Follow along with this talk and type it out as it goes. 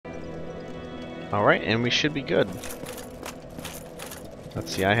Alright, and we should be good.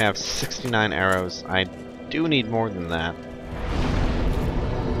 Let's see, I have 69 arrows. I do need more than that.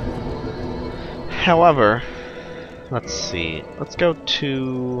 However, let's see. Let's go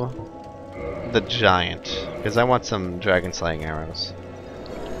to the giant, because I want some dragon slaying arrows.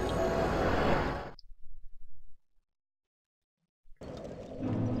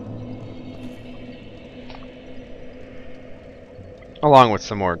 Along with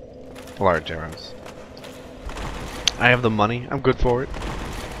some more large arrows. I have the money. I'm good for it.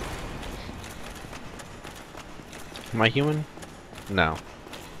 Am I human? No.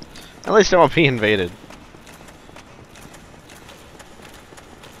 At least I won't be invaded.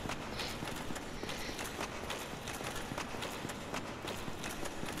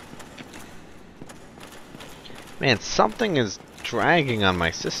 Man, something is dragging on my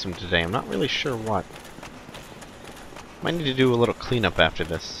system today. I'm not really sure what. Might need to do a little cleanup after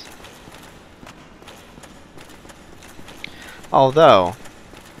this. Although,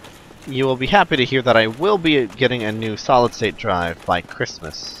 you will be happy to hear that I will be getting a new solid-state drive by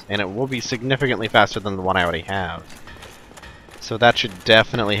Christmas, and it will be significantly faster than the one I already have. So that should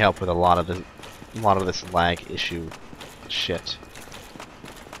definitely help with a lot of this lag issue shit.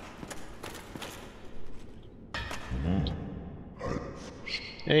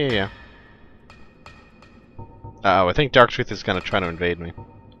 Yeah. Uh-oh, I think Dark Truth is gonna try to invade me.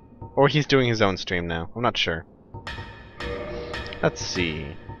 Or he's doing his own stream now. I'm not sure. Let's see.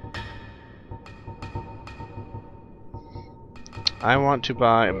 I want to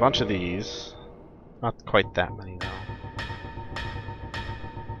buy a bunch of these. Not quite that many, though.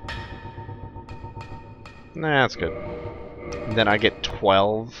 Nah, that's good. And then I get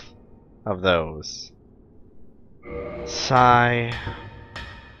 12 of those. Sigh.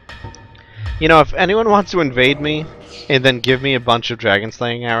 You know, if anyone wants to invade me and then give me a bunch of dragon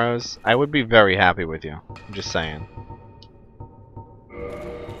slaying arrows, I would be very happy with you. I'm just saying.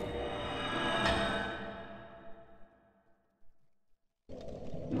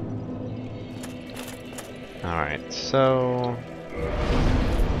 Alright, so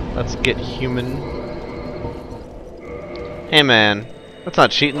let's get human. Hey man, that's not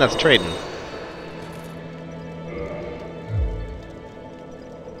cheating, that's trading.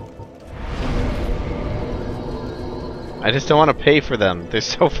 I just don't want to pay for them. They're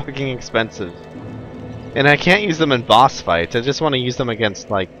so fucking expensive. And I can't use them in boss fights. I just want to use them against,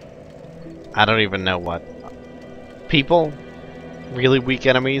 like, I don't even know what. People? Really weak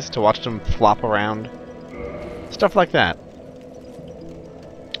enemies to watch them flop around. Stuff like that.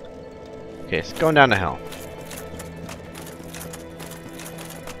 Okay, so going down to hell.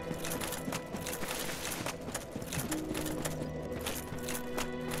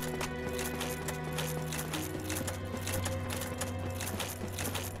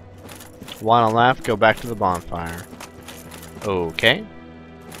 Wanna laugh? Go back to the bonfire. Okay.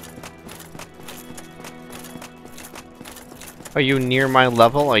 Are you near my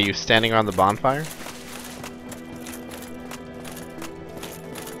level? Are you standing around the bonfire?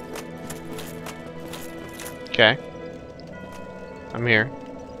 Okay. I'm here.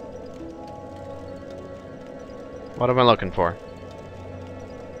 What am I looking for?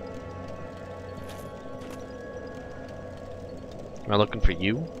 Am I looking for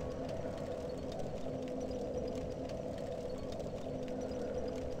you?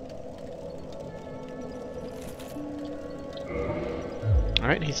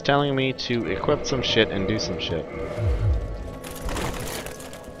 Alright, he's telling me to equip some shit and do some shit.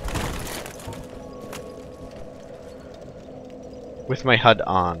 With my HUD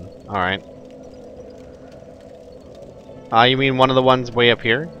on. Alright. You mean one of the ones way up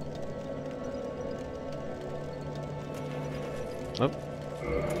here? Oh.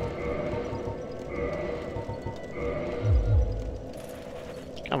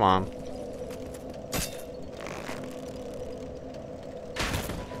 Come on.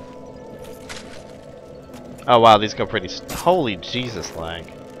 Oh wow, these go pretty holy Jesus lag.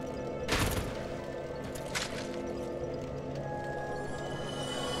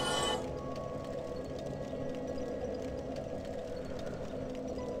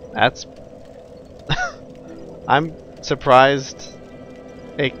 That's I'm surprised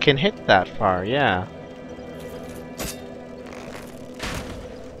it can hit that far, yeah.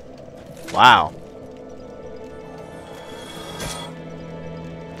 Wow.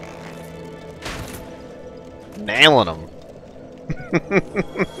 Nailing them.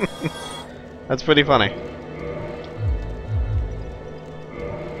 That's pretty funny.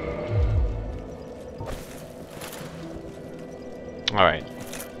 Alright.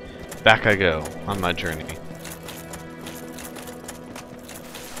 Back I go on my journey.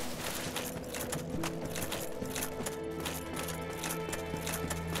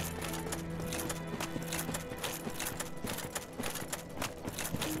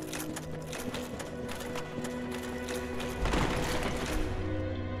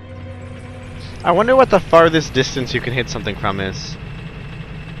 I wonder what the farthest distance you can hit something from is.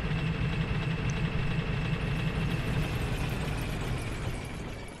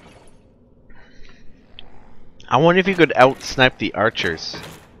 I wonder if you could out-snipe the archers.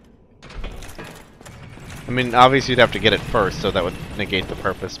 I mean, obviously you'd have to get it first, so that would negate the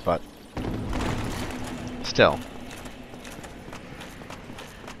purpose, but... still.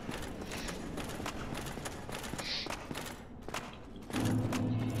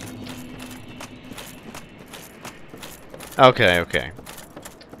 Okay.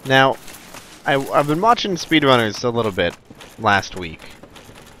 Now, I've been watching speedrunners a little bit last week.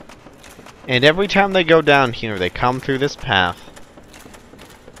 And every time they go down here, they come through this path.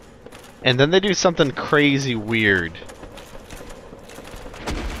 And then they do something crazy weird.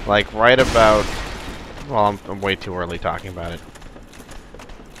 Like right about... well, I'm way too early talking about it.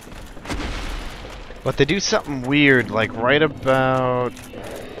 But they do something weird, like right about...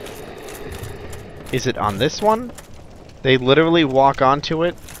 is it on this one? They literally walk onto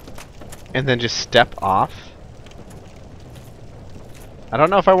it and then just step off. I don't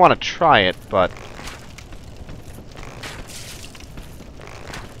know if I want to try it, but...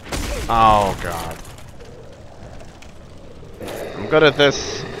 oh god. I'm good at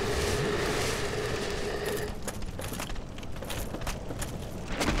this.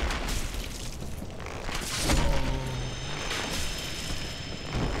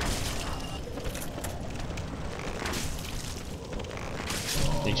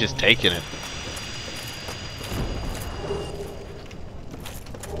 He's just taking it.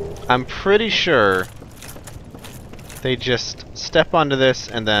 I'm pretty sure they just step onto this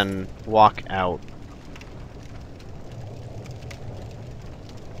and then walk out.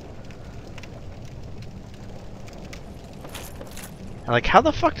 Like, how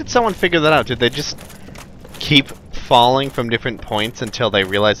the fuck did someone figure that out? Did they just keep falling from different points until they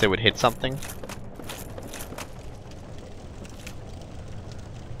realized they would hit something?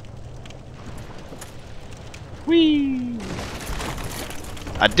 Whee!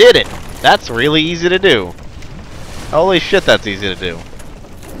 I did it! That's really easy to do. Holy shit, that's easy to do.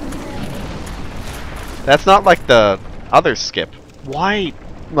 That's not like the other skip. Why?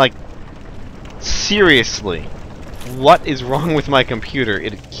 Like, seriously. What is wrong with my computer?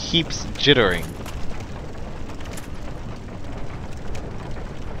 It keeps jittering.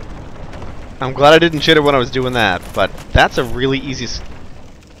 I'm glad I didn't jitter when I was doing that, but that's a really easy...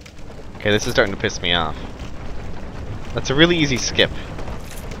 okay, this is starting to piss me off. That's a really easy skip.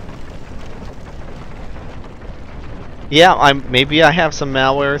 Yeah, maybe I have some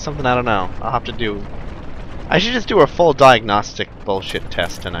malware or something, I don't know. I'll have to do... I should just do a full diagnostic bullshit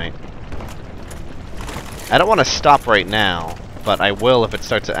test tonight. I don't want to stop right now, but I will if it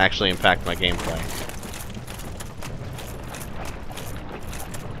starts to actually impact my gameplay.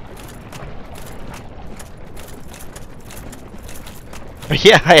 But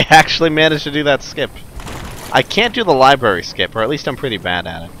yeah, I actually managed to do that skip. I can't do the library skip, or at least I'm pretty bad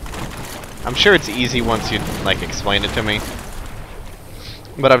at it. I'm sure it's easy once you, like, explain it to me.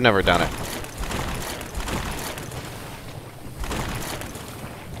 But I've never done it.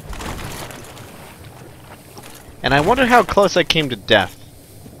 And I wonder how close I came to death,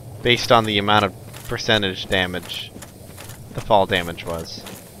 based on the amount of percentage damage the fall damage was.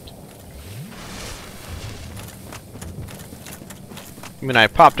 I mean, I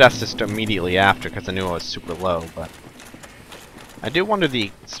popped Estus immediately after because I knew I was super low, but I do wonder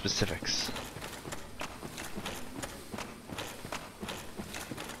the specifics.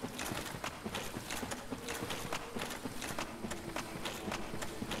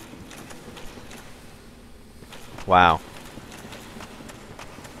 Wow.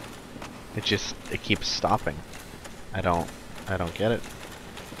 It keeps stopping. I don't get it.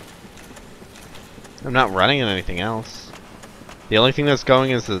 I'm not running on anything else. The only thing that's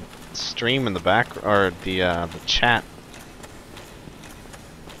going is the stream in the back, or the chat.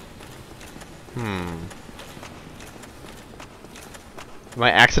 Am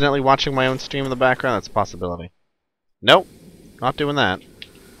I accidentally watching my own stream in the background? That's a possibility. Nope, not doing that.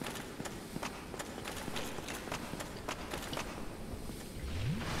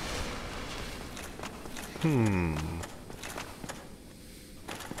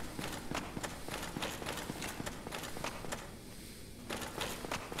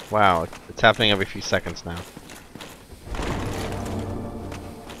 Wow, it's happening every few seconds now.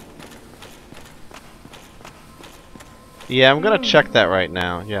 Yeah, I'm gonna check that right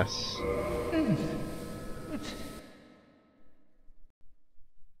now, yes.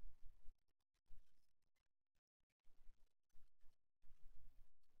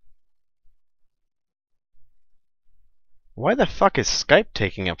 Why the fuck is Skype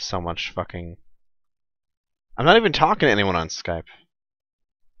taking up so much fucking... I'm not even talking to anyone on Skype.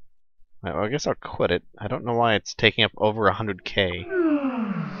 Well, I guess I'll quit it. I don't know why it's taking up over 100K.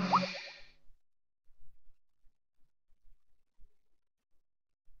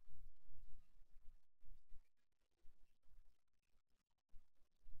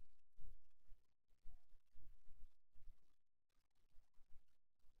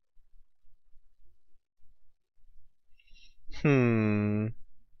 And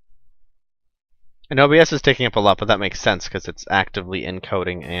OBS is taking up a lot, but that makes sense because it's actively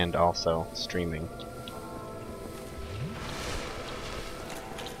encoding and also streaming.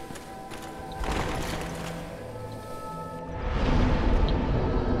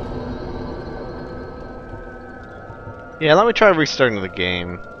 Yeah, let me try restarting the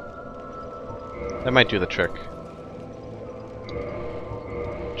game. That might do the trick.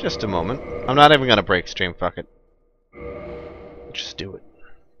 Just a moment. I'm not even gonna break stream, fuck it. Just do it.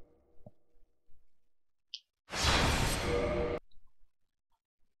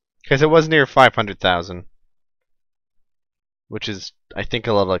 Because it was near 500,000. Which is, I think,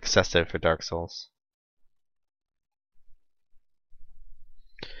 a little excessive for Dark Souls.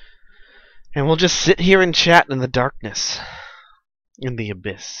 And we'll just sit here and chat in the darkness. In the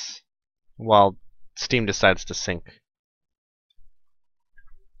abyss. While Steam decides to sync.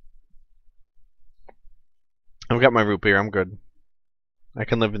 I've got my root beer, I'm good. I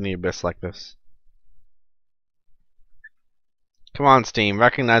can live in the abyss like this. Come on, Steam,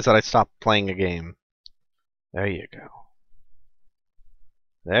 recognize that I stopped playing a game. There you go.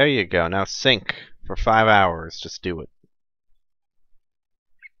 There you go, now sync for 5 hours, just do it.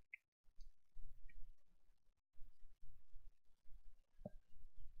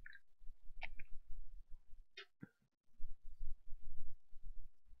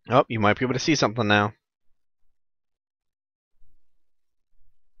 Oh, you might be able to see something now.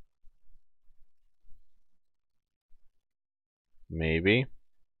 Maybe.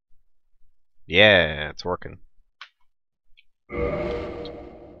 Yeah, it's working.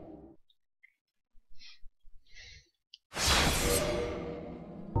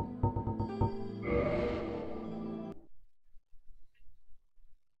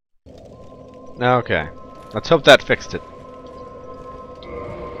 Okay. Let's hope that fixed it.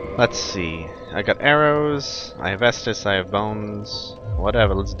 Let's see. I got arrows, I have Estus, I have bones.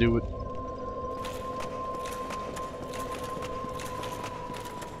 Whatever, let's do it.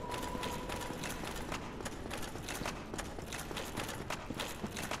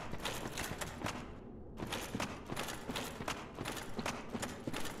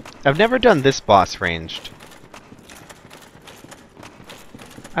 I've never done this boss ranged.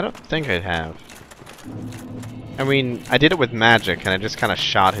 I don't think I have. I mean, I did it with magic, and I just kind of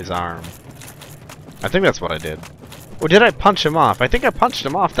shot his arm. I think that's what I did. Or did I punch him off? I think I punched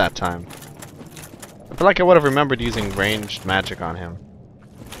him off that time. I feel like I would have remembered using ranged magic on him.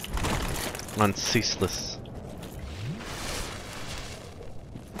 On Ceaseless.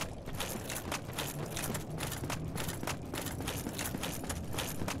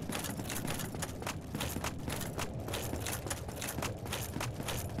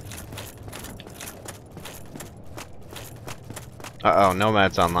 Uh-oh,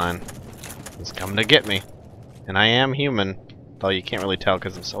 Nomad's online. He's coming to get me. And I am human, though you can't really tell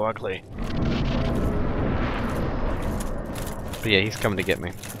because I'm so ugly. But yeah, he's coming to get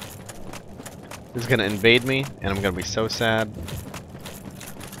me. He's gonna invade me, and I'm gonna be so sad.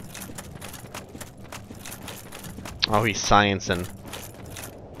 Oh, he's sciencing.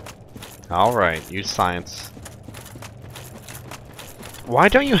 Alright, use science. Why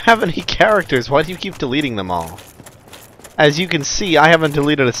don't you have any characters? Why do you keep deleting them all? As you can see, I haven't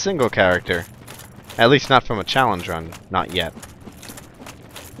deleted a single character. At least not from a challenge run. Not yet.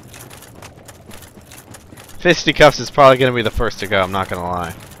 Fisticuffs is probably going to be the first to go, I'm not going to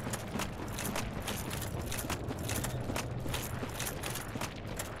lie.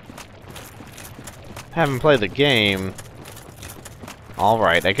 Haven't played the game.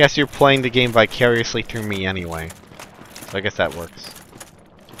 Alright, I guess you're playing the game vicariously through me anyway. So I guess that works.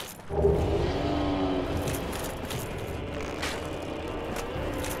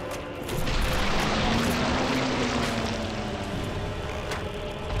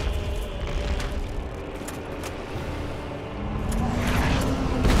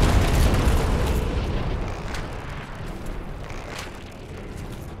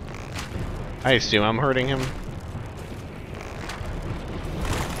 I assume I'm hurting him.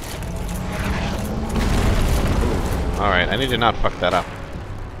 Alright, I need to not fuck that up.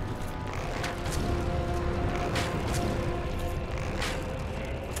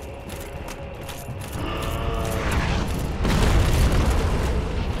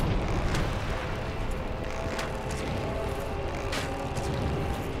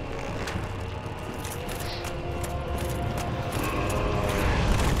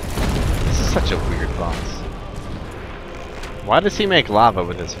 Why does he make lava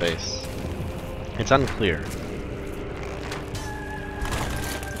with his face? It's unclear.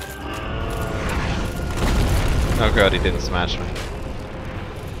 Oh god, he didn't smash me.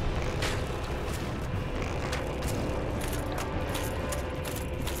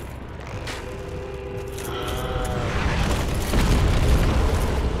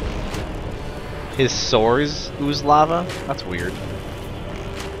 His sores ooze lava? That's weird.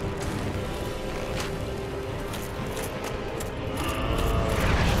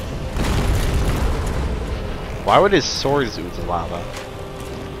 Why would his sores ooze lava?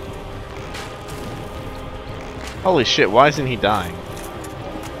 Holy shit, why isn't he dying?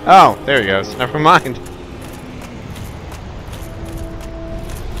 Oh, there he goes. Never mind.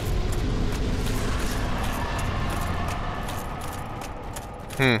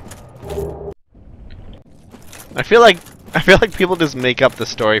 I feel like people just make up the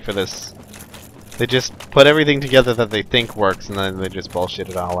story for this. They just put everything together that they think works and then they just bullshit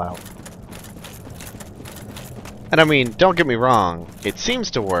it all out. And I mean, don't get me wrong, it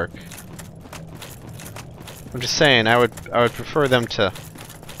seems to work. I'm just saying, I would prefer them to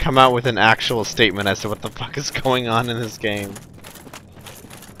come out with an actual statement as to what the fuck is going on in this game.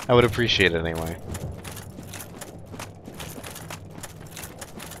 I would appreciate it anyway.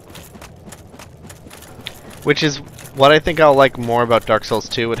 Which is what I think I'll like more about Dark Souls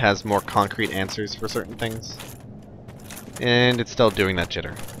 2. It has more concrete answers for certain things. And it's still doing that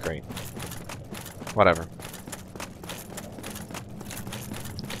jitter. Great. Whatever.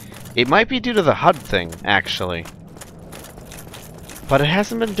 It might be due to the HUD thing, actually. But it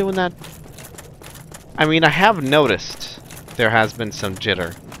hasn't been doing that. I mean, I have noticed there has been some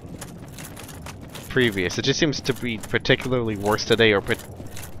jitter previous. It just seems to be particularly worse today, or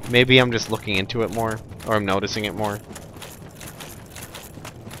maybe I'm just looking into it more, or I'm noticing it more.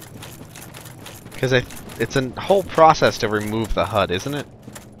 Because it's a whole process to remove the HUD, isn't it?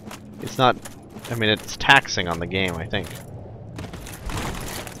 It's not. I mean, it's taxing on the game, I think.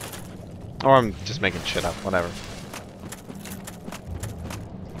 Or I'm just making shit up, whatever.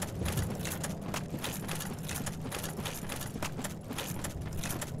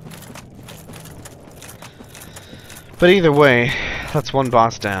 But either way, that's one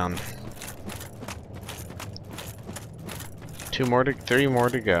boss down. 3 more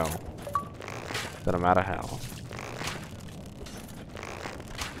to go. Then I'm out of hell.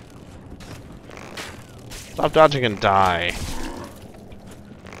 Stop dodging and die.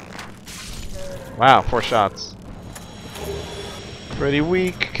 Wow, 4 shots. Pretty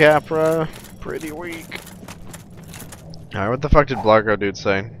weak, Capra. Pretty weak. Alright, what the fuck did Blargo dude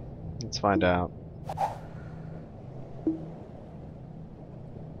say? Let's find out.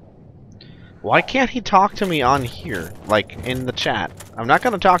 Why can't he talk to me on here? Like, in the chat. I'm not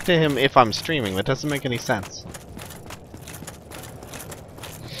gonna talk to him if I'm streaming. That doesn't make any sense.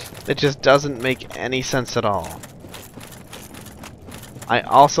 It just doesn't make any sense at all. I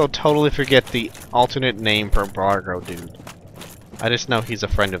also totally forget the alternate name for Blargo dude. I just know he's a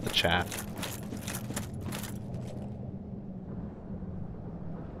friend of the chat.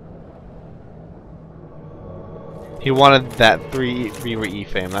 He wanted that 3 E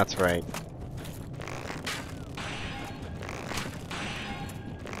fame, that's right.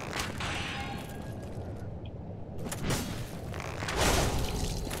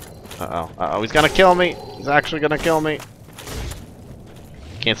 Uh-oh, uh-oh, he's gonna kill me! He's actually gonna kill me!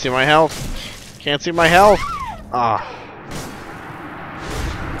 Can't see my health! Can't see my health! Ah.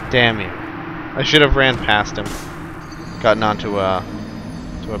 Damn you. I should have ran past him. Gotten onto a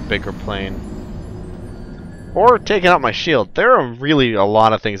bigger plane. Or taken out my shield. There are really a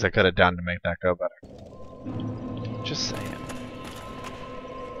lot of things I could have done to make that go better. Just saying.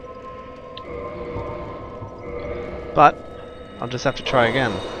 But I'll just have to try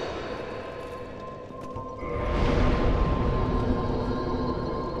again.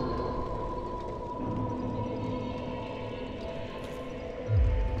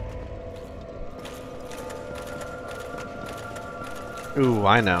 Ooh,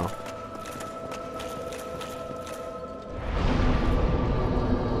 I know.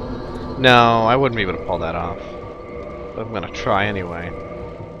 No, I wouldn't be able to pull that off. But I'm gonna try anyway.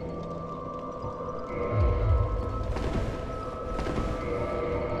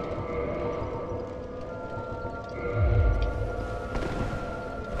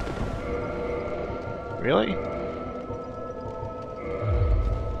 Really?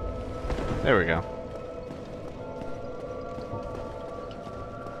 There we go.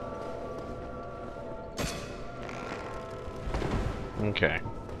 Okay.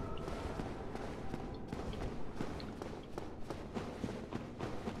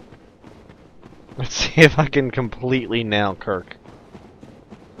 Let's see if I can completely nail Kirk.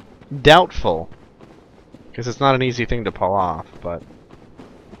 Doubtful. Because it's not an easy thing to pull off, but...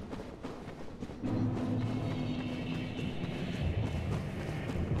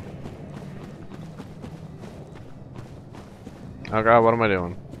 Oh god, what am I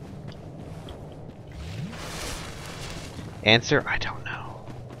doing? Answer, I don't know.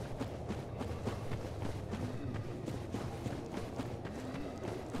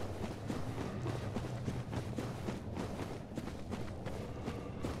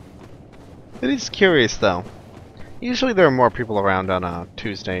 It is curious though. Usually there are more people around on a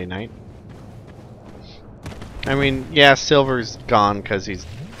Tuesday night. I mean, yeah, Silver's gone because he's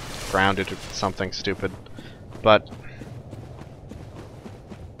grounded or something stupid, but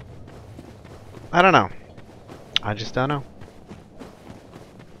I don't know. I just don't know.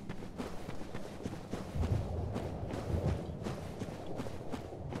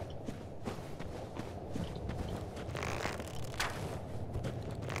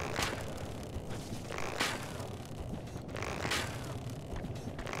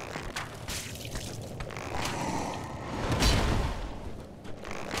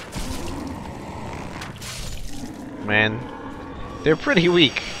 Man, they're pretty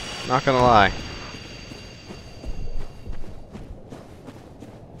weak, not gonna lie.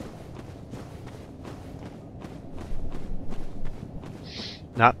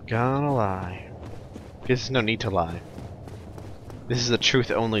 Not gonna lie. There's no need to lie. This is a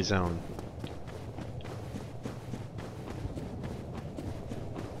truth-only zone.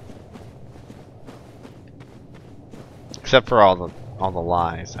 Except for all the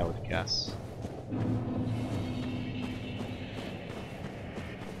lies, I would guess.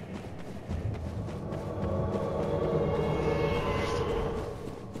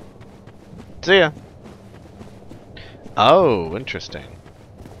 See ya. Oh, interesting.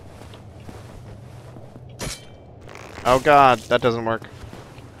 Oh god, that doesn't work.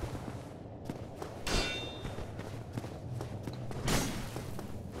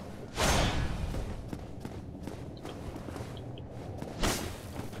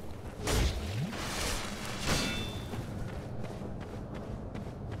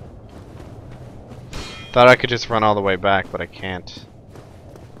 Thought I could just run all the way back, but I can't.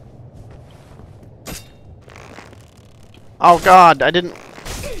 Oh god, I didn't...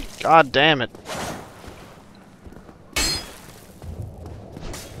 God damn it.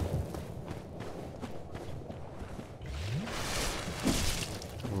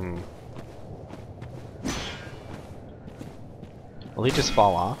 Will he just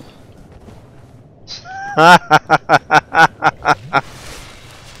fall off?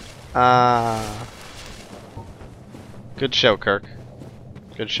 Good show, Kirk.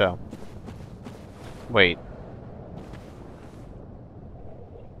 Good show. Wait.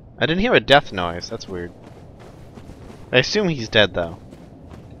 I didn't hear a death noise. That's weird. I assume he's dead, though.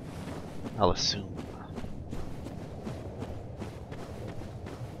 I'll assume.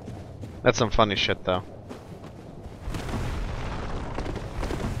 That's some funny shit, though.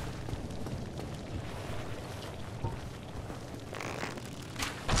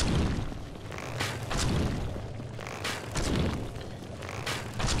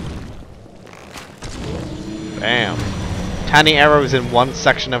 Bam. Tiny arrows in one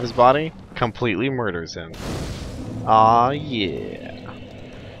section of his body completely murders him. Aw, yeah.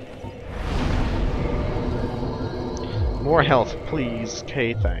 More health, please.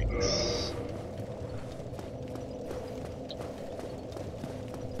 Okay, thanks.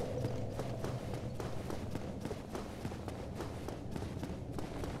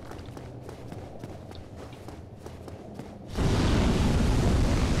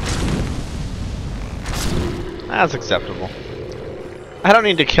 That's acceptable. I don't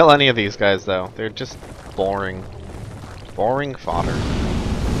need to kill any of these guys, though. They're just boring. Boring fodder.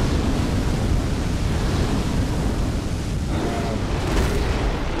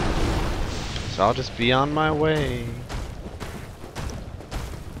 So I'll just be on my way.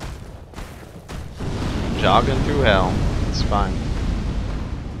 Jogging through hell. It's fine.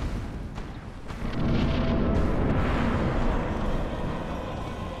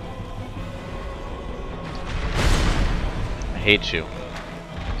 I hate you.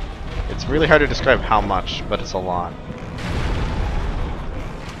 It's really hard to describe how much, but it's a lot.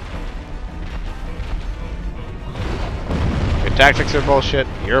 Your tactics are bullshit.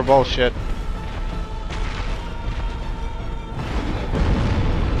 You're bullshit.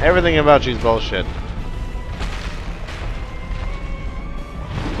 Everything about you's bullshit.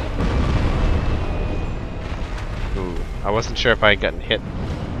 Ooh, I wasn't sure if I had gotten hit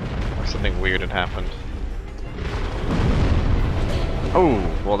or something weird had happened.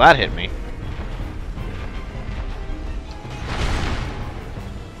 Oh, well that hit me.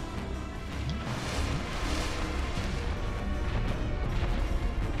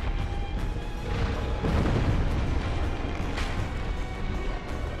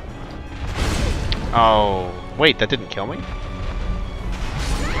 Oh, wait, that didn't kill me?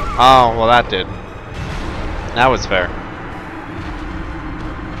 Oh, well that did. That was fair.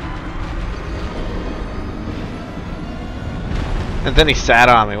 And then he sat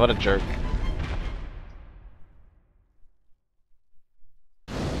on me, what a jerk.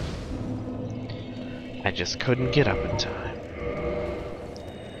 I just couldn't get up in time.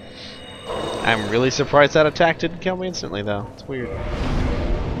 I'm really surprised that attack didn't kill me instantly though. It's weird.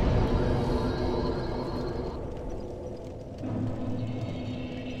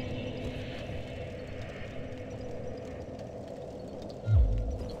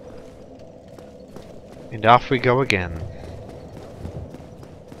 And off we go again.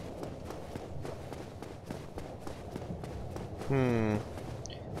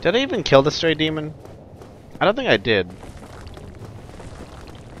 Did I even kill the stray demon? I don't think I did.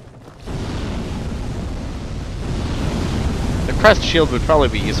 The crest shield would probably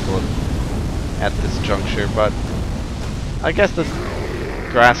be useful at this juncture, but I guess the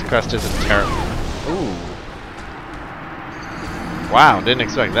grass crest isn't terrible. Ooh. Wow, didn't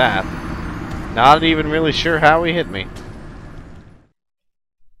expect that. Not even really sure how he hit me.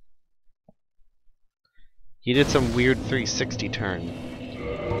 He did some weird 360 turn.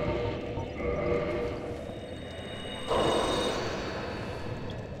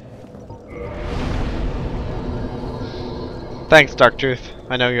 Thanks, Dark Truth.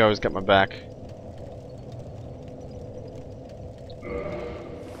 I know you always got my back.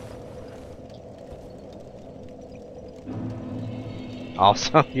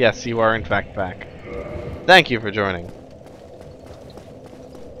 Also, yes, you are in fact back. Thank you for joining.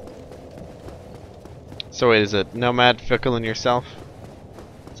 So wait, is it Nomad, Fickle, and yourself?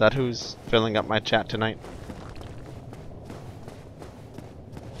 Is that who's filling up my chat tonight?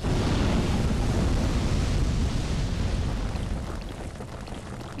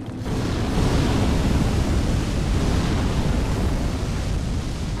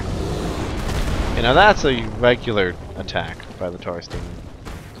 You know, that's a regular attack by the Taurus Demon.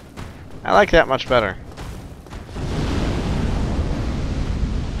 I like that much better.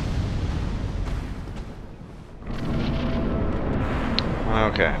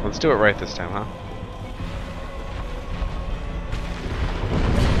 Okay, let's do it right this time, huh?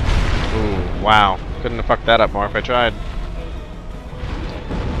 Ooh, wow. Couldn't have fucked that up more if I tried.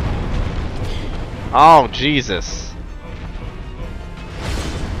 Oh, Jesus.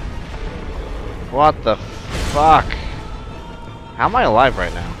 What the fuck? How am I alive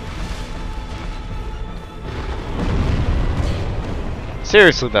right now?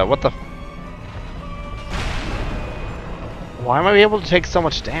 Seriously though, what the? Why am I able to take so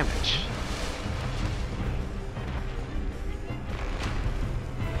much damage?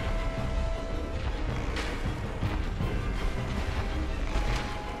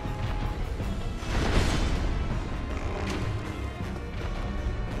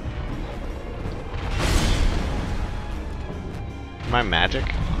 Am I magic?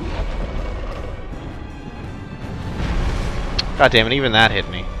 God damn it, even that hit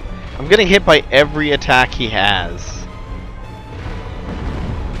me. I'm getting hit by every attack he has.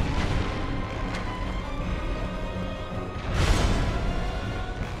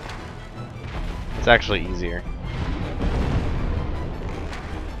 It's actually easier.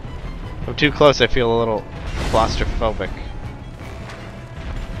 If I'm too close, I feel a little claustrophobic.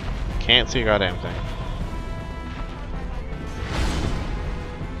 Can't see a goddamn thing.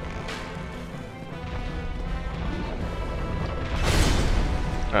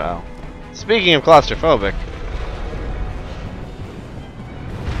 Uh-oh. Speaking of claustrophobic...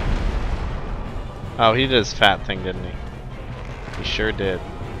 Oh, he did his fat thing, didn't he? He sure did.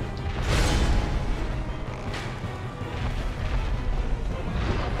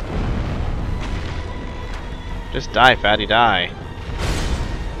 Just die, fatty, die.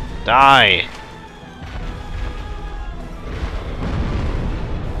 Die!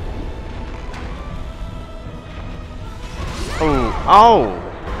 Oh! Oh!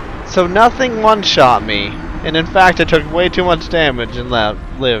 So nothing one-shot me, and in fact I took way too much damage and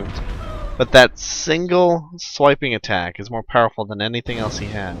lived. But that single swiping attack is more powerful than anything else he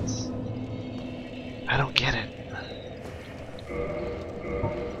has. I don't get it.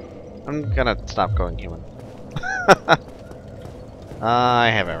 I'm gonna stop going human. I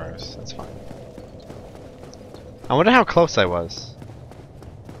have arrows, that's fine. I wonder how close I was.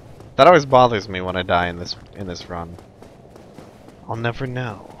 That always bothers me when I die in this run. I'll never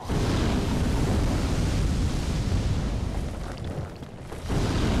know.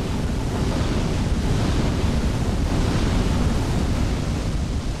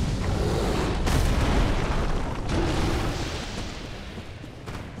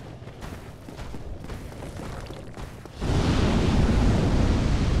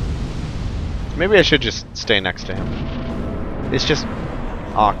 Maybe I should just stay next to him. It's just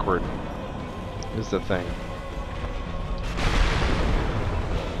awkward, is the thing.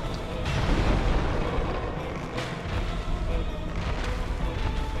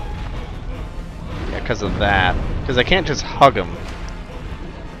 Yeah, because of that. Because I can't just hug him.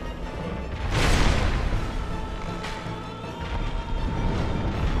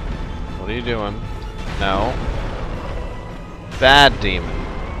 What are you doing? No. Bad demon.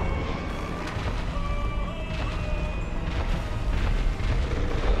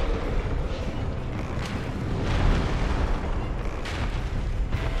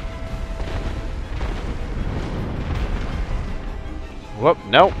 Whoop,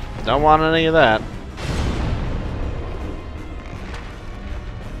 nope. Don't want any of that.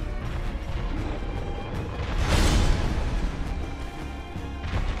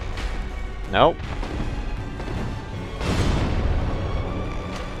 Nope.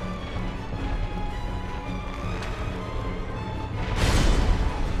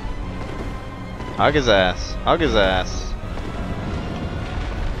 Hug his ass. Hug his ass.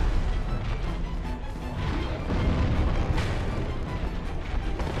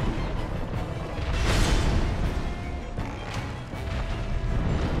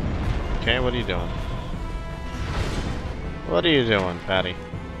 Okay, what are you doing? What are you doing, Patty?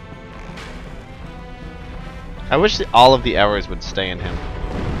 I wish all of the arrows would stay in him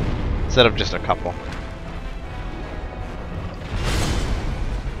instead of just a couple.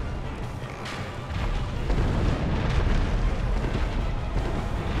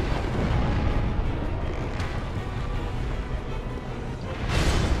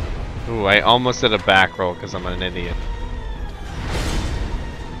 Ooh, I almost did a back roll because I'm an idiot.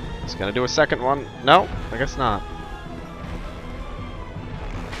 He's gonna do a second one. No, I guess not.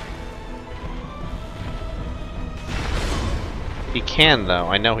 He can, though.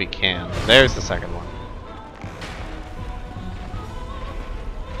 I know he can. There's the second one.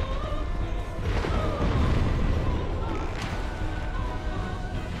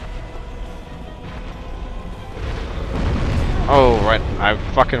 Oh, right. I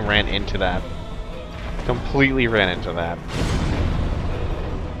fucking ran into that. Completely ran into that.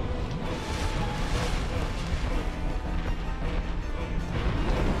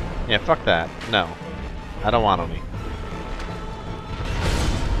 Yeah, fuck that. No. I don't want any.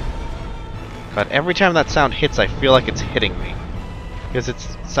 But every time that sound hits, I feel like it's hitting me. Because it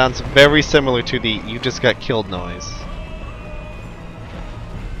sounds very similar to the "you just got killed" noise.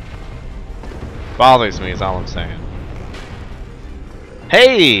 Bothers me is all I'm saying.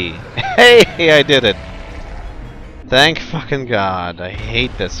 Hey! Hey! I did it! Thank fucking God. I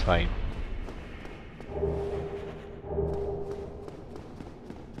hate this fight.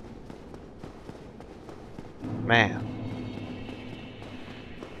 Man.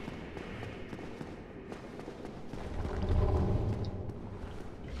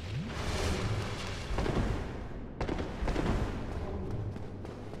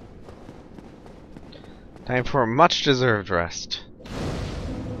 Time for a much deserved rest.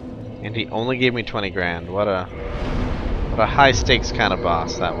 And he only gave me 20 grand. What a high stakes kind of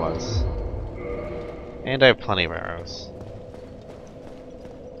boss that was. And I have plenty of arrows.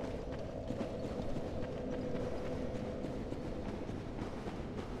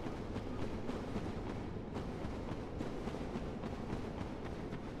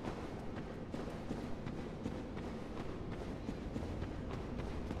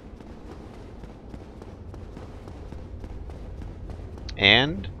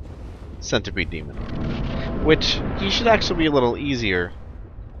 And Centipede Demon. Which, he should actually be a little easier.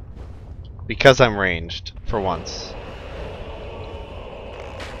 Because I'm ranged, for once.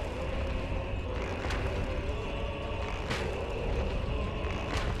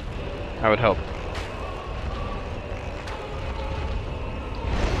 I would hope.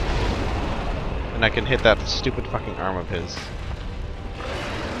 And I can hit that stupid fucking arm of his.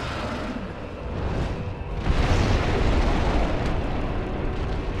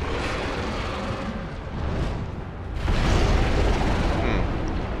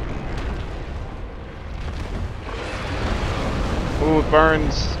 Ooh, it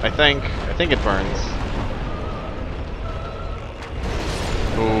burns. I think it burns.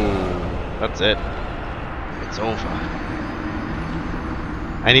 Ooh, that's it. It's over.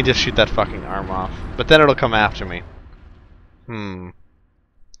 I need to shoot that fucking arm off. But then it'll come after me.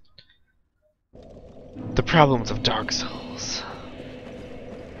 The problems of Dark Souls.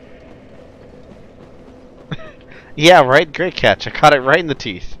 Yeah, right? Great catch. I caught it right in the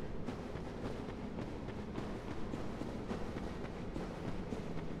teeth.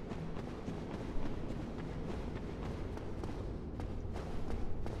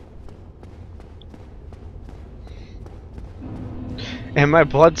 And my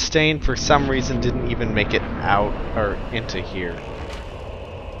blood stain, for some reason, didn't even make it out or into here.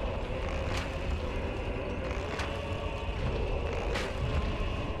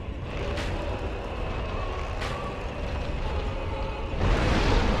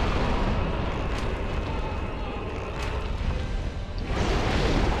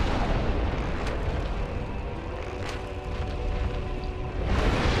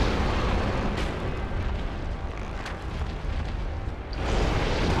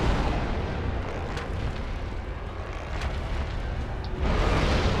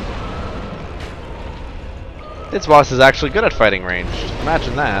 This boss is actually good at fighting ranged.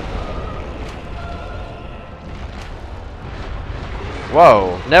 Imagine that.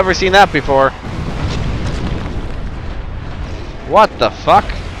 Whoa, never seen that before. What the fuck?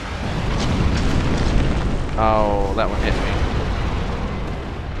 Oh, that one hit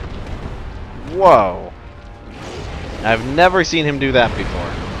me. Whoa. I've never seen him do that before.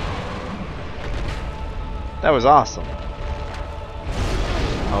 That was awesome.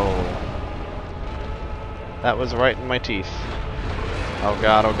 Oh. That was right in my teeth. Oh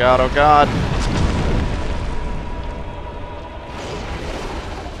god, oh god, oh god!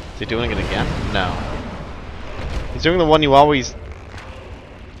 Is he doing it again? No. He's doing the one you always...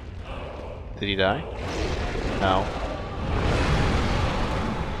 Did he die? No.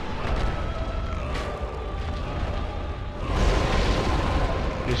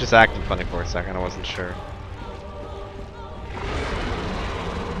 He was just acting funny for a second, I wasn't sure.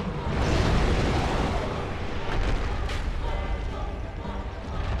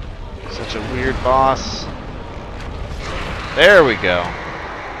 Such a weird boss. There we go.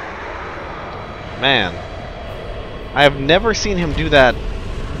 Man. I have never seen him do that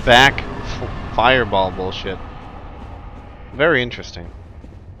back fireball bullshit. Very interesting.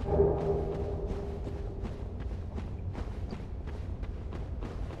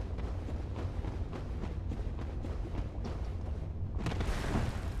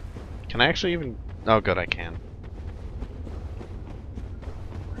 Can I actually even... Oh good, I can.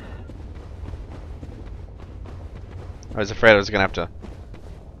 I was afraid I was gonna have to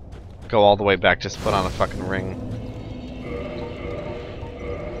go all the way back just to put on a fucking ring.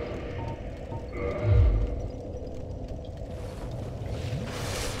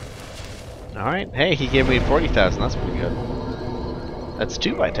 Alright, hey, he gave me 40,000, that's pretty good. That's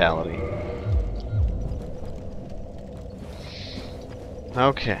 2 vitality.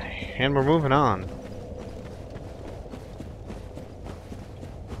 Okay, and we're moving on.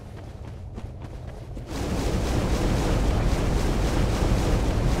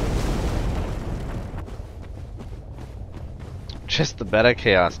 Just the Beta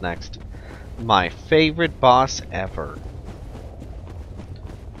Chaos next. My favorite boss ever.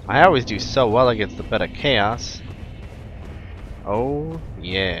 I always do so well against the Beta Chaos. Oh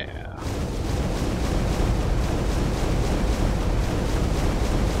yeah.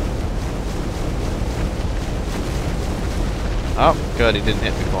 Oh, good, he didn't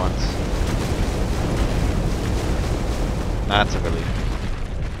hit me once. That's a relief.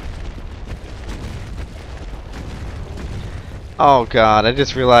 Oh god, I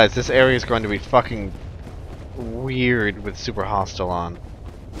just realized this area is going to be fucking weird with Super Hostile on.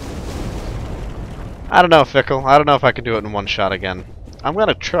 I don't know, Fickle. I don't know if I can do it in one shot again. I'm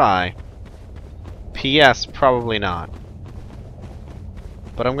gonna try. P.S. Probably not.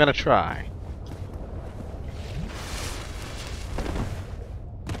 But I'm gonna try.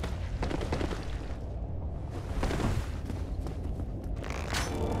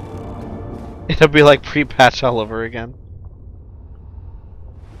 It'll be like pre-patch all over again.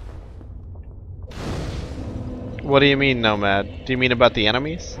 What do you mean, Nomad? Do you mean about the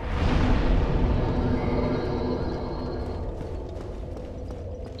enemies?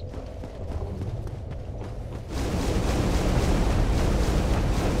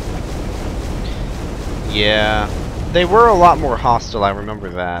 Yeah, they were a lot more hostile, I remember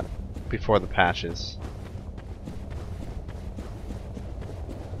that, before the patches.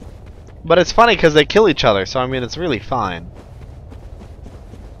 But it's funny because they kill each other, so I mean it's really fine.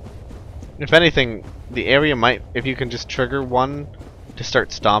 If anything, the area might, if you can just trigger one to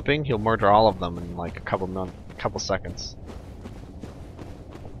start stomping, he'll murder all of them in like a couple seconds.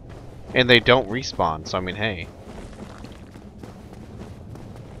 And they don't respawn, so I mean, hey.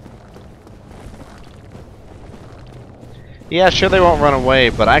 Yeah, sure they won't run away,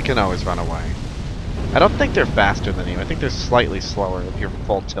 but I can always run away. I don't think they're faster than you. I think they're slightly slower if you're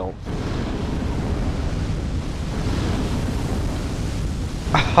full tilt.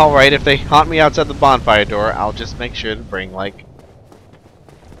 Alright, if they haunt me outside the bonfire door, I'll just make sure to bring, like,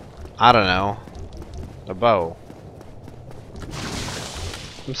 I don't know, a bow.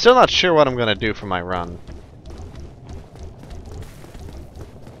 I'm still not sure what I'm gonna do for my run.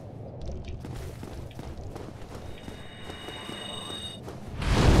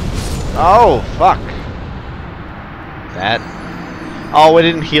 Oh, fuck. That. Oh, it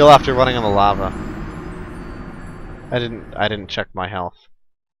didn't heal after running on the lava. I didn't check my health.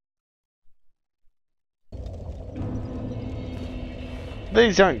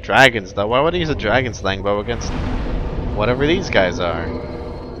 These aren't dragons though. Why would I use a dragon slaying bow against whatever these guys are?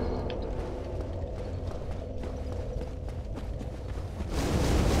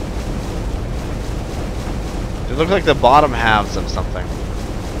 They look like the bottom halves of something.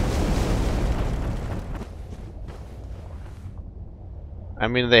 I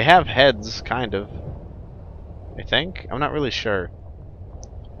mean, they have heads, kind of. I think? I'm not really sure.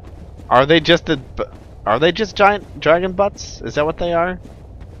 Are they just giant dragon butts? Is that what they are?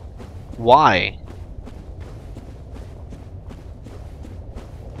 Why?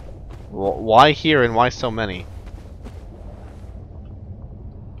 Why here and why so many?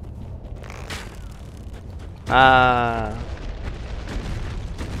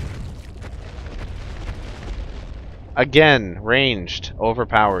 Again, ranged,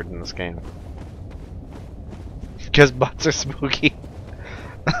 overpowered in this game. Because butts are spooky.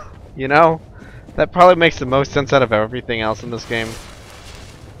 You know? That probably makes the most sense out of everything else in this game.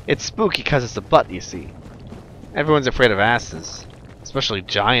 It's spooky because it's a butt, you see. Everyone's afraid of asses. Especially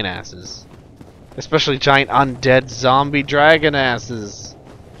giant asses. Especially giant undead zombie dragon asses.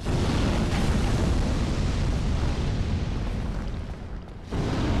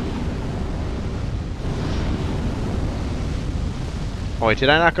 Oh wait, did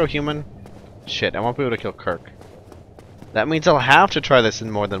I not go human? Shit, I won't be able to kill Kirk. That means I'll have to try this in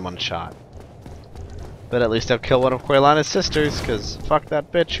more than one shot. But at least I'll kill one of Quaylana's sisters, because fuck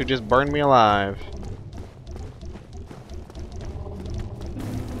that bitch who just burned me alive.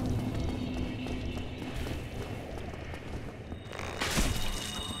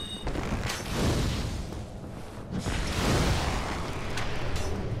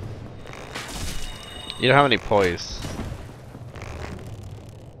 You don't have any poise.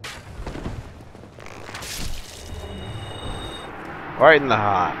 Right in the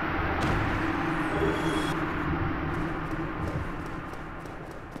heart.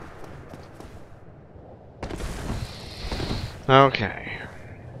 Okay.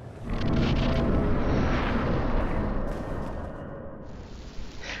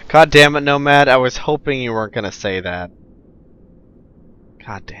 God damn it, Nomad. I was hoping you weren't gonna say that.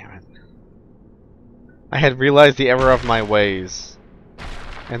 God damn it. I had realized the error of my ways.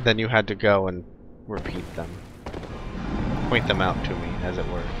 And then you had to go and repeat them. Point them out to me, as it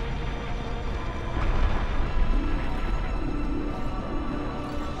were.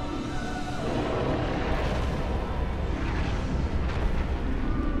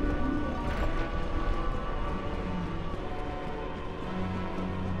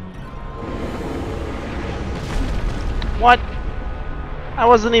 What? I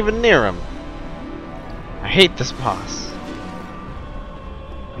wasn't even near him. I hate this boss.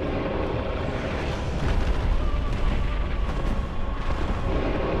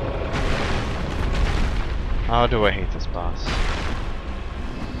 How do I hate this boss?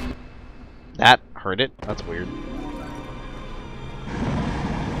 That hurt it? That's weird.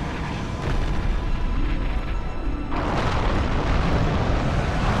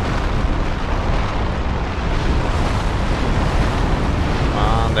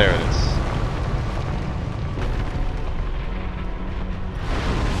 There it is.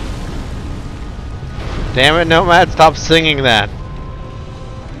 Damn it, Nomad, stop singing that.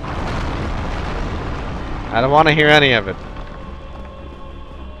 I don't want to hear any of it.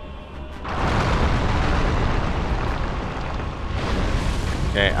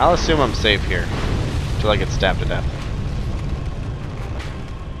 Okay, I'll assume I'm safe here until I get stabbed to death.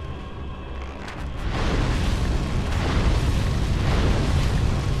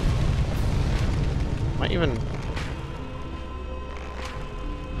 Am I even...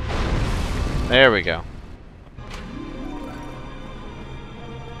 There we go.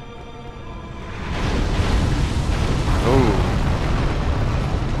 Ooh.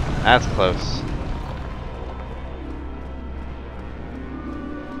 That's close.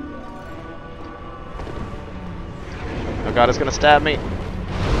 Oh god, it's gonna stab me.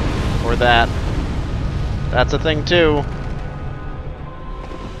 Or that. That's a thing too.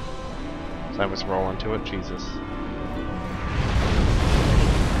 So I must roll into it, Jesus.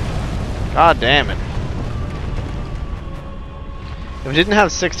 God damn it. If it didn't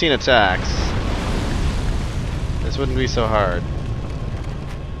have 16 attacks, this wouldn't be so hard.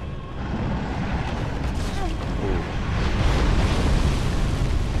 Ooh.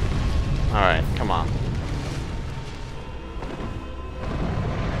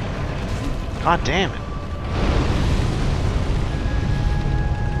 God damn it.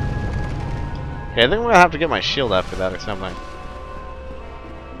 Okay, I think I'm gonna have to get my shield after that or something.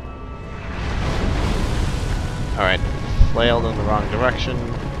 Alright, flailed in the wrong direction.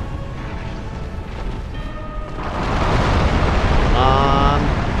 Come on.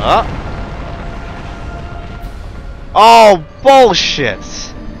 Oh! Oh, bullshit!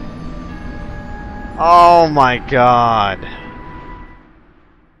 Oh my god.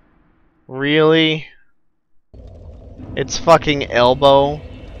 Really? It's fucking elbow?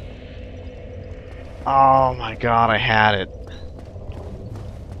 Oh my god, I had it.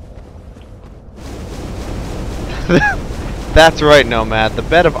 That's right, Nomad. The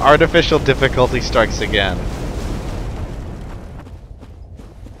bed of artificial difficulty strikes again.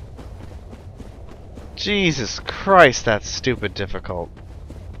 Jesus Christ, that's stupid difficult.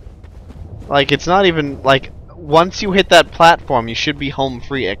 Like, it's not even, like, once you hit that platform, you should be home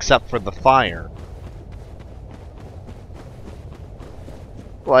free except for the fire.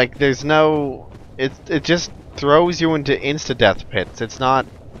 Like, there's no... It just throws you into insta-death pits. It's not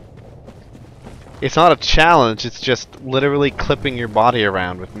a challenge, it's just literally clipping your body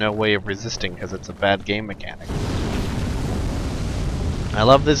around with no way of resisting because it's a bad game mechanic. I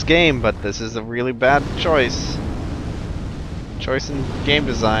love this game, but this is a really bad choice. Choice in game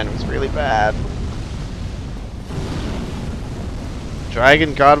design was really bad.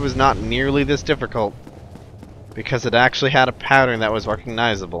 Dragon God was not nearly this difficult because it actually had a pattern that was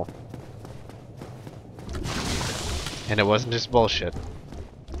recognizable. And it wasn't just bullshit.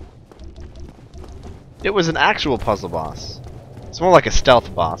 It was an actual puzzle boss. It's more like a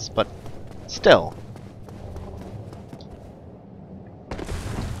stealth boss, but still.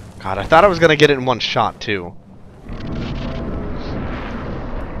 God, I thought I was gonna get it in one shot too.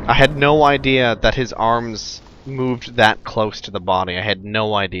 I had no idea that his arms moved that close to the body. I had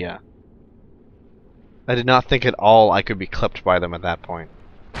no idea. I did not think at all I could be clipped by them at that point.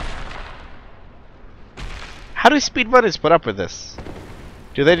 How do speedrunners put up with this?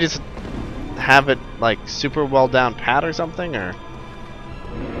 Do they just have it like super well down pat or something, or?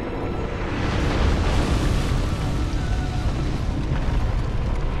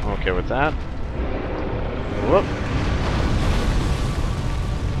 Okay with that. Whoop.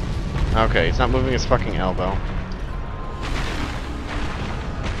 Okay, he's not moving his fucking elbow.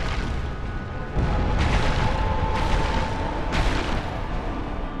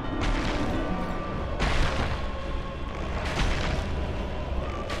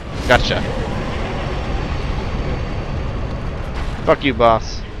 Gotcha. Fuck you,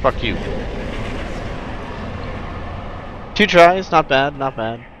 boss. Fuck you. 2 tries, not bad, not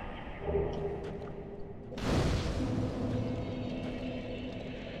bad.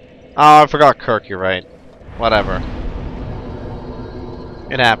 Oh, I forgot Kirk, you're right. Whatever.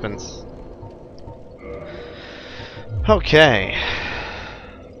 It happens. Okay.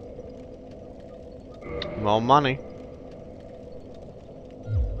 More money.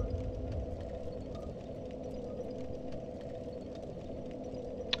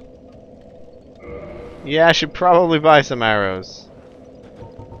 Yeah, I should probably buy some arrows.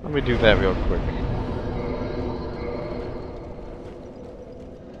 Let me do that real quick.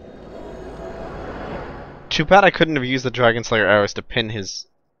 Too bad I couldn't have used the Dragon Slayer arrows to pin his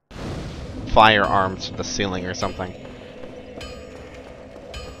firearms to the ceiling or something.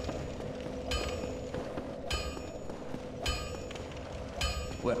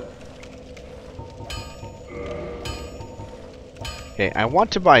 Well. Okay, I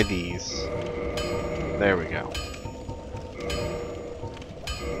want to buy these. There we go.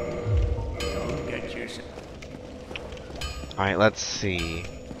 Don't get yourself. Alright, let's see.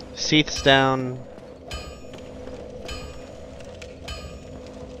 Seath's down.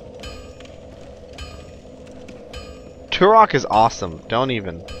 Turok is awesome. Don't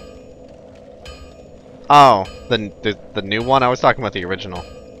even. Oh, the new one? I was talking about the original.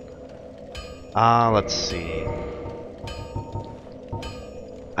 Let's see.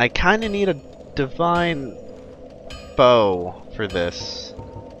 I kinda need a divine bow for this.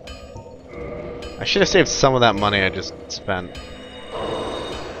 I should have saved some of that money I just spent.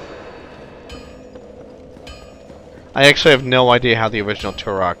 I actually have no idea how the original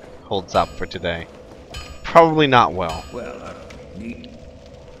Turok holds up for today. Probably not well. Well, neat.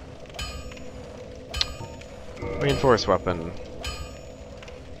 Reinforced weapon.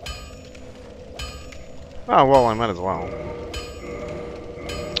 Oh, well, I might as well.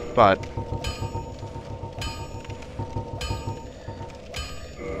 But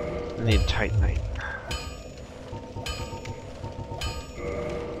I need Titanite.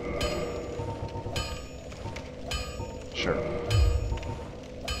 Sure.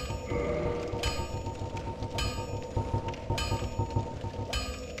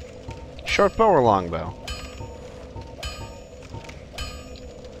 Short bow or long bow?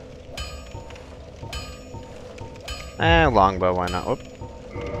 Longbow, why not? Whoop.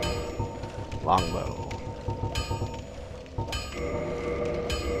 Longbow.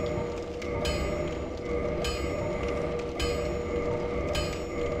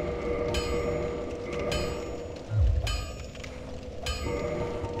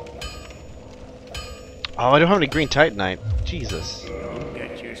 Oh, I don't have any green titanite. Jesus. Don't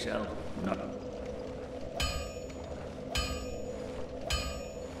get yourself not.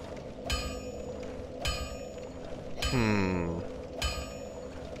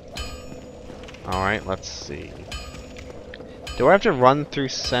 Alright, let's see. Do I have to run through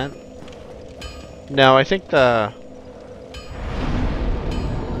scent? No, I think the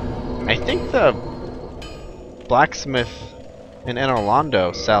blacksmith in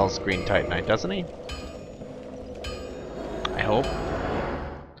Orlando sells green titanite, doesn't he? I hope.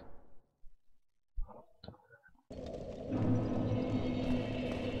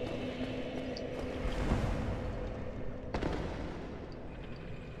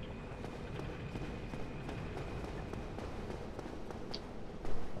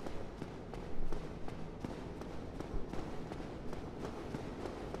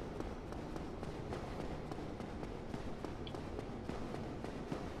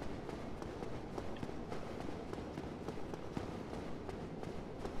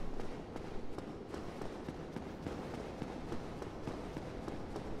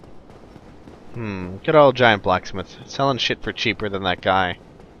 Good old giant blacksmith. Selling shit for cheaper than that guy.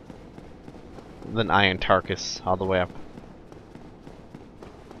 Than Iron Tarkus, all the way up.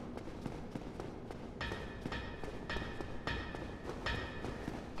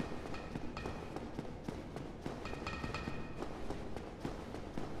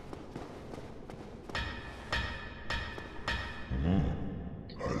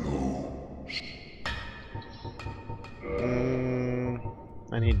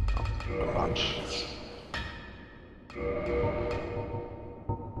 I need a bunch.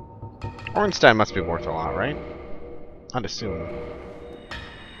 Ornstein must be worth a lot, right? I'd assume.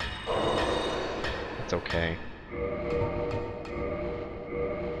 That's okay.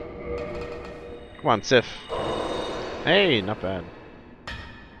 Come on, Sif. Hey, not bad.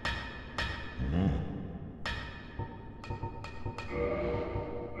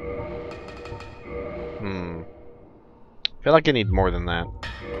 I feel like I need more than that.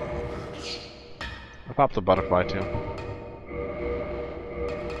 I popped the butterfly too.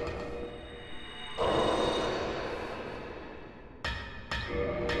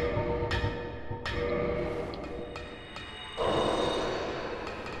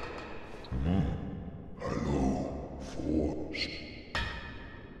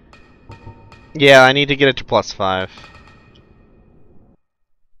 Yeah, I need to get it to +5.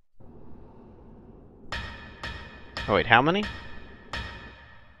 Oh wait, how many?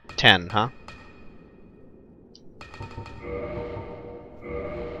 10, huh?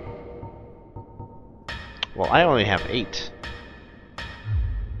 Well, I only have 8.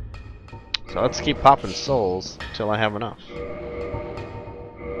 So let's keep popping souls till I have enough.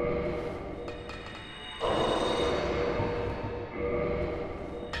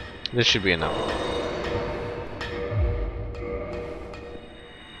 This should be enough.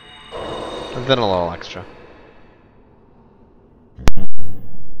 And then a little extra.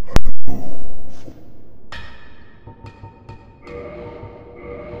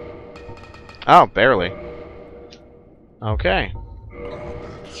 Oh, barely. Okay.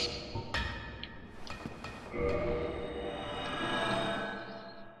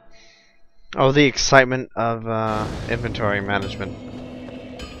 Oh, the excitement of inventory management.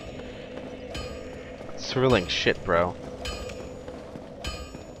 Thrilling shit, bro.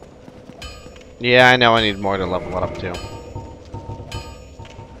 Yeah, I know I need more to level it up too.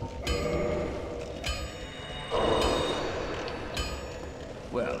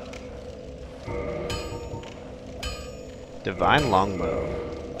 Well. Divine longbow.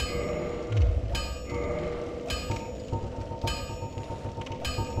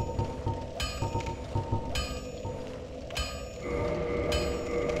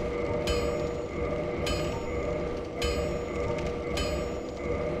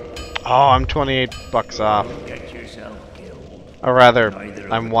 Oh, I'm 28 bucks off. Get yourself killed. Or rather, Neither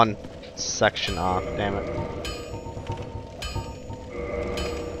of I'm it. 1 section off, damn it.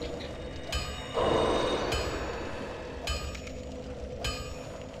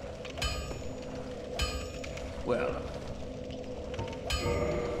 Well.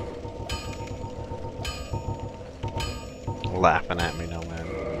 Laughing at me, no man.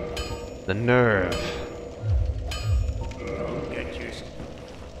 The nerve. Don't get yourself.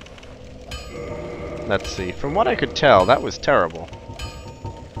 Let's see. From what I could tell, that was terrible.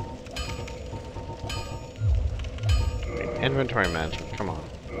 Inventory management, come on.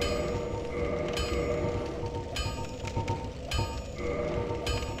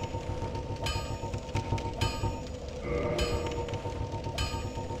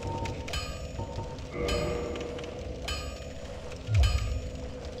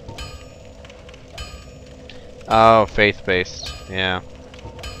 Oh, faith-based. Yeah.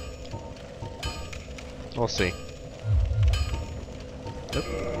 We'll see. Oop.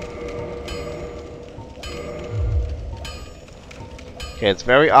 Okay, it's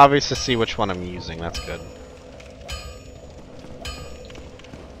very obvious to see which one I'm using. That's good.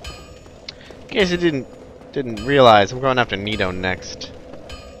 In case you didn't realize, I'm going after Nito next.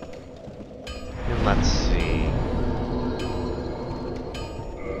 And let's see.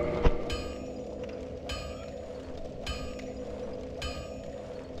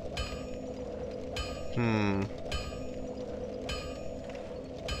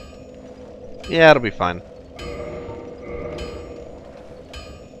 Yeah, it'll be fine.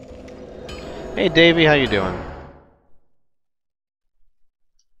 Hey Davey, how you doing?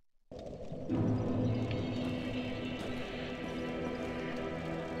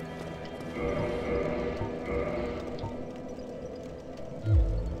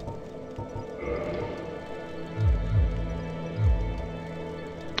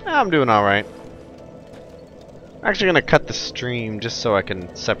 I'm doing alright. I'm actually gonna cut the stream just so I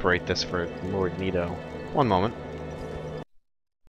can separate this for Lord Nito. One moment.